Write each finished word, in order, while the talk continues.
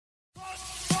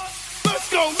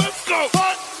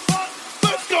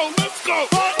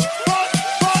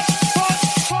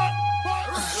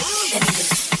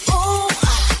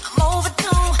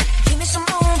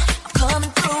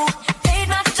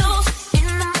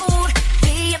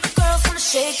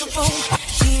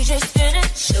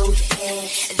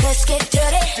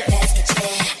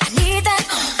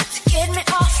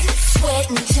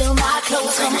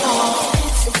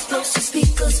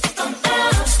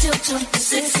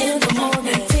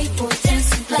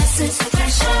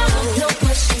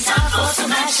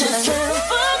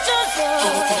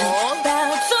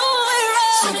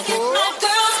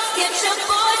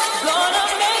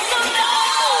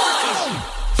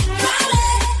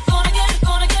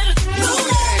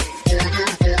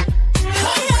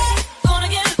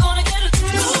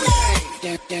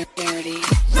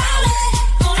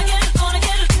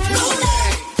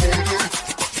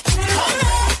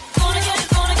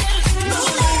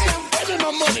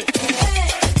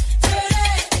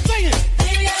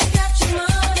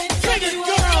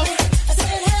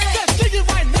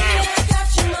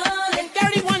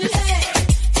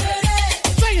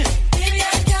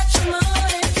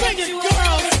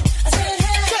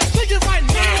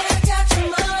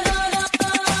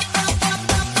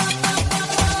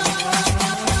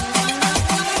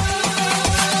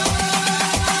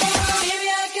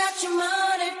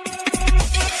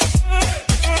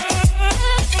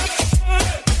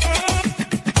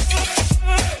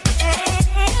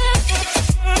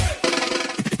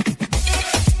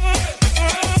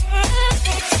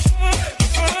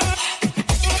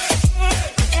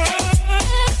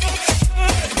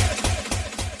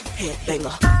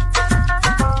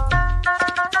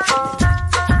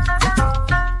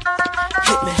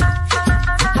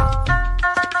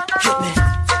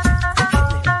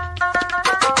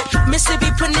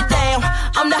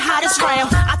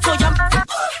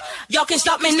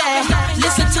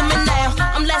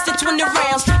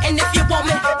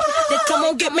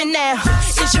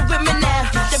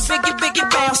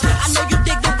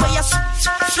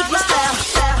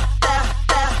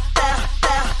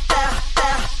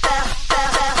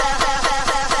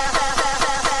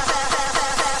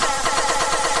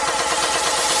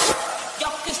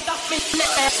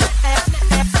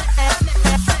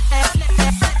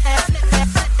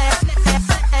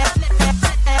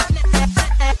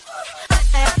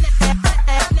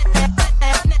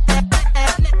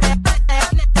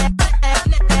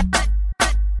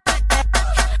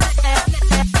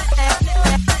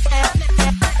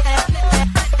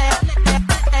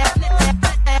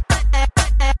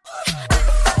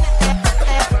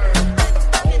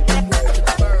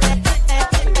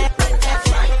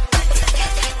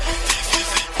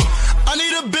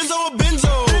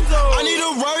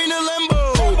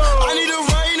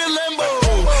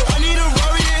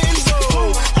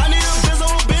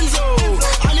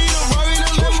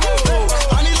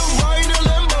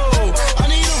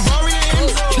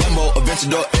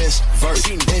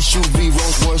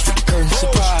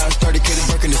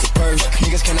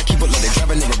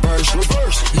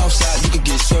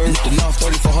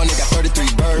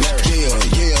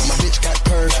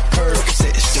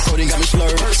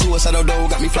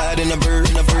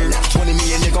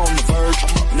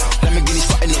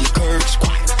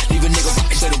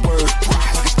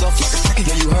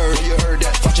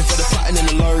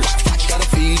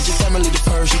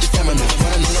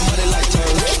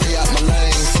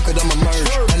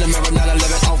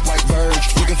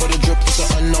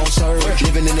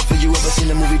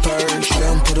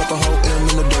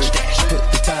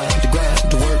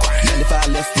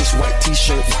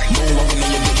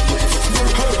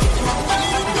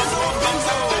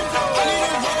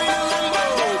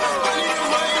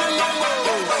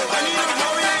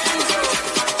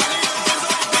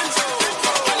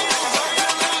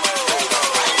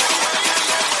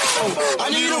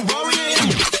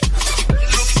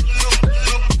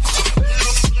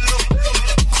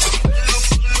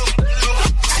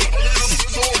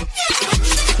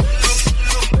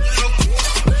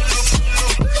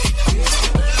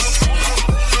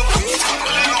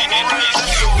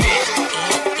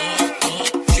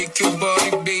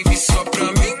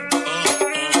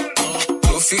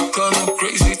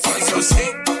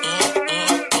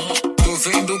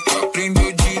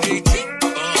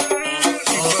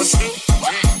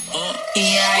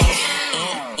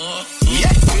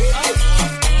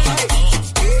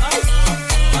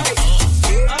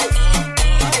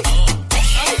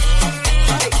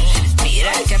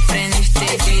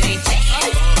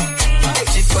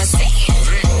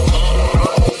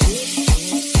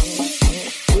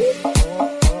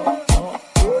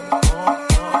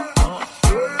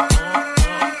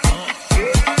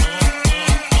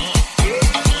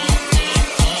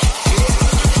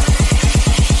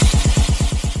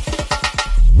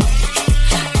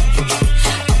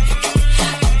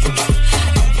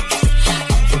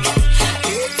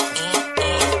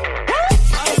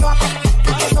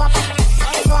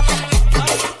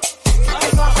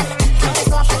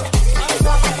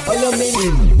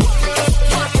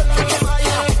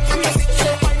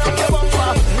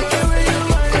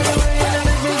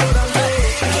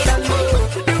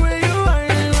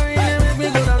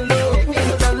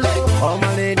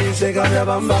up your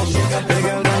bum bum. The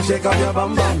girl them shake up your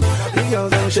bum bum. The girl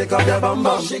them shake up your bum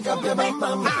bum. Shake up your bum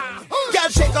bum. Girl,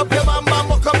 shake up your bum bum,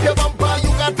 walk up your bumper. You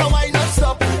got to wind and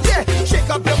stop. Yeah, shake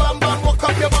up your bum bum, walk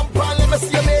up your bumper. Let me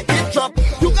see you make it drop.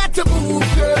 You got to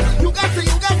move, girl. You got to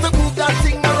move that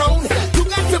thing around. You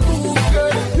got to move,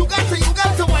 girl. You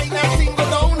got to wind that thing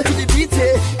down to the beat.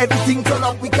 Everything turn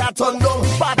up, we can't turn down.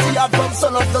 Party hard from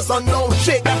sun up to sundown.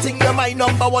 Shake that thing, you're my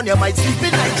number one. You might sleep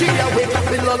in Nigeria, wake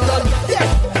up in London.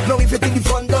 Yeah, now if you think the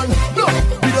fun done, no,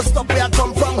 we don't stop where I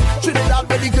come from. Trinidad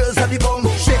where the girls are the bum.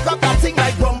 Shake up that thing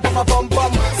like bum bum bum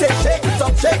bum. Say shake it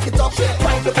up, shake it up.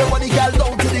 Find up your money, girl,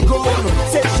 down to the ground.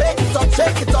 Say shake it up,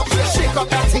 shake it up. Shake up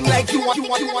that thing like you want.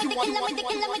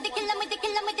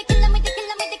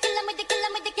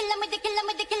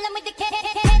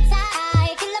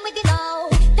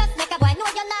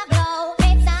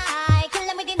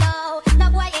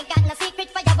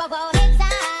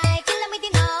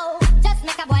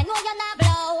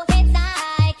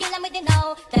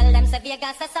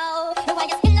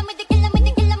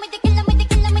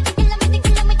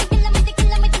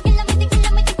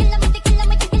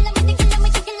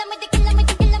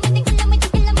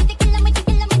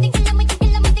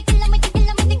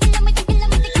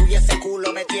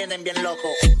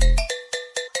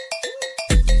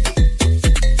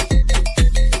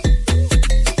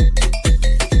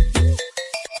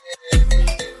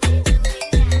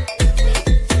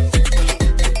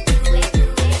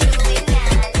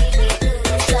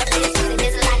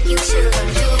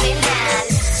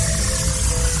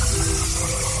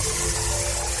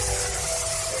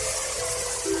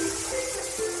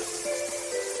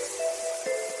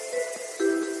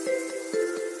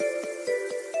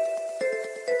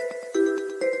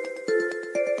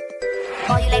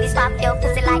 All you ladies pop your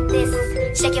pussy like this.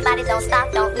 Shake your body, don't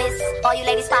stop, don't miss. All you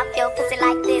ladies pop your pussy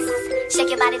like this. Shake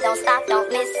your body, don't stop, don't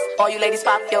miss. All you ladies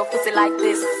pop your pussy like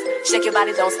this. Shake your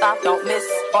body, don't stop, don't miss.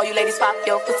 All you ladies pop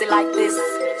your pussy like this.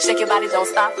 Shake your body, don't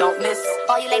stop, don't miss.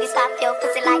 All you ladies pop your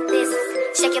pussy like this.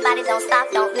 Shake your body, don't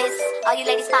stop, don't miss. All you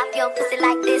ladies pop your pussy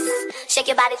like this. Shake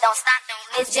your body, don't stop,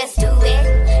 don't miss. Just do it,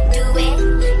 do it,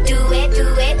 do it, do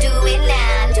it, do it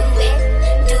now. Do it,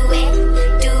 do it,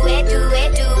 do it, do it,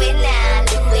 do it now.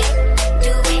 Do it,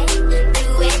 do it, do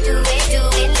it, do it, do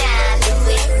it now. Do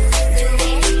it, do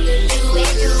it, do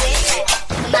it, do it.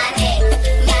 My neck,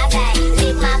 my back,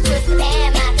 lick my pussy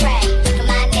and my crack.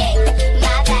 My neck,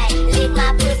 my back, lick my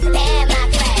pussy and my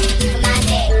crack. My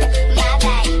neck, my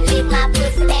back, lick my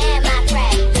pussy and my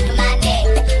crack. My neck,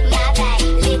 my back,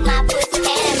 lick my pussy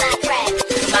and my crack.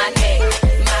 My neck,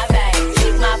 my back,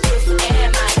 lick my pussy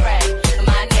and my crack.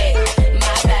 My neck,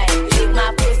 my back, lick my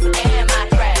pussy and my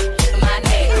crack. My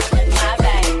neck, my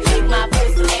back, lick my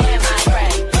pussy and my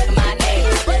crack. My neck,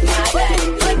 my back,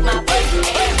 lick my pussy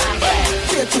and my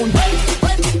crack.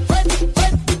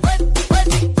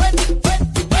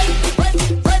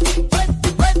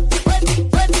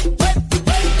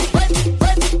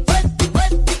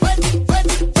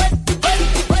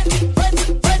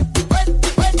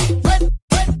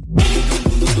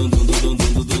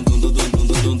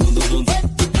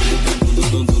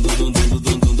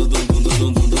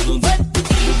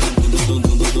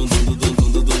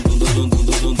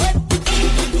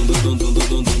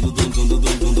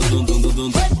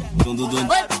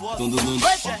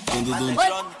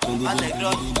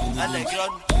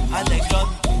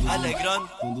 Alegrón,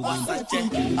 Guasache,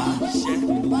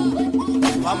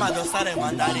 vamos a gozar el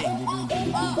mandarín.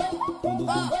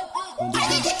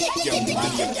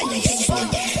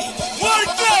 ¿Por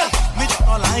qué? Mira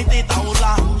toda la gente está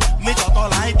volando, mira toda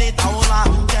la gente está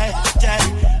volando. Che,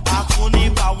 Akuni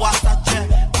pa Guasache,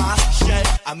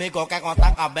 amigo que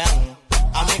conta cabelo,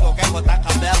 amigo que conta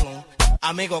cabelo.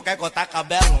 Amigo que corta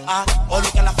cabelo, olha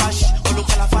o que ela faz, olha o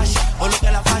que ela faz, olha o que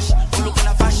ela faz, olha o que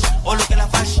ela faz, olha o que ela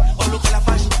faz, olha o que ela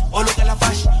faz, olha o que ela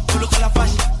faz, olha o que ela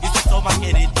faz. Isso é só uma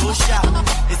queriducha,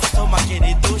 isso é só uma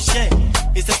queriducha,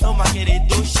 isso é só uma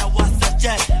queriducha. What's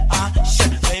che,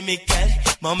 vem me quer,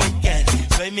 mami quer,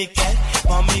 vem me quer,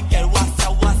 mami quer. What's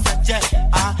che,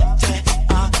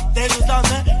 tem ilusão,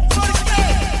 né?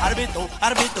 Árbitro,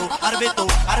 árbitro, árbitro,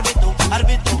 árbitro,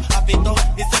 árbitro, árbitro.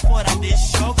 Isso é fora de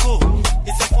jogo.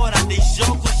 Isso é fora de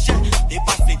jogo, che. De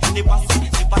passe, de passe,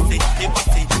 de passe, de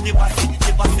passe, de passe,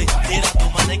 de passe. Tira do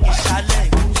mano que chale,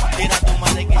 tira do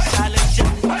mano que chale, che.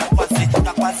 Tá quase,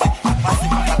 tá quase, tá quase,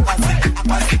 tá quase, tá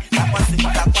quase, tá quase,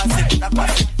 tá quase, tá quase, tá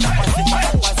quase, tá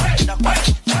quase, tá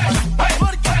quase, tá quase.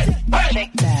 Por quê?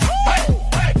 Shake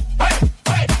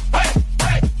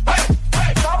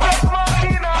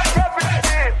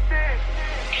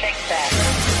that.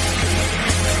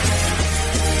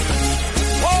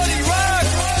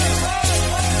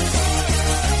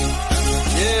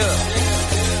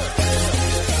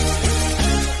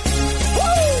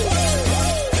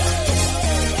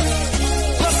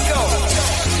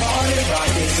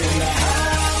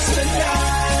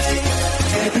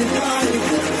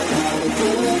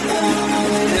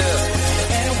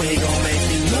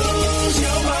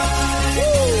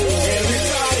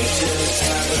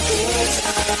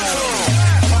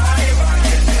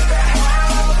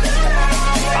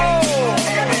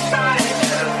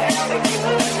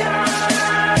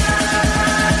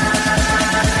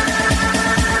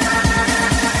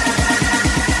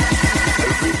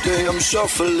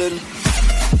 shuffling.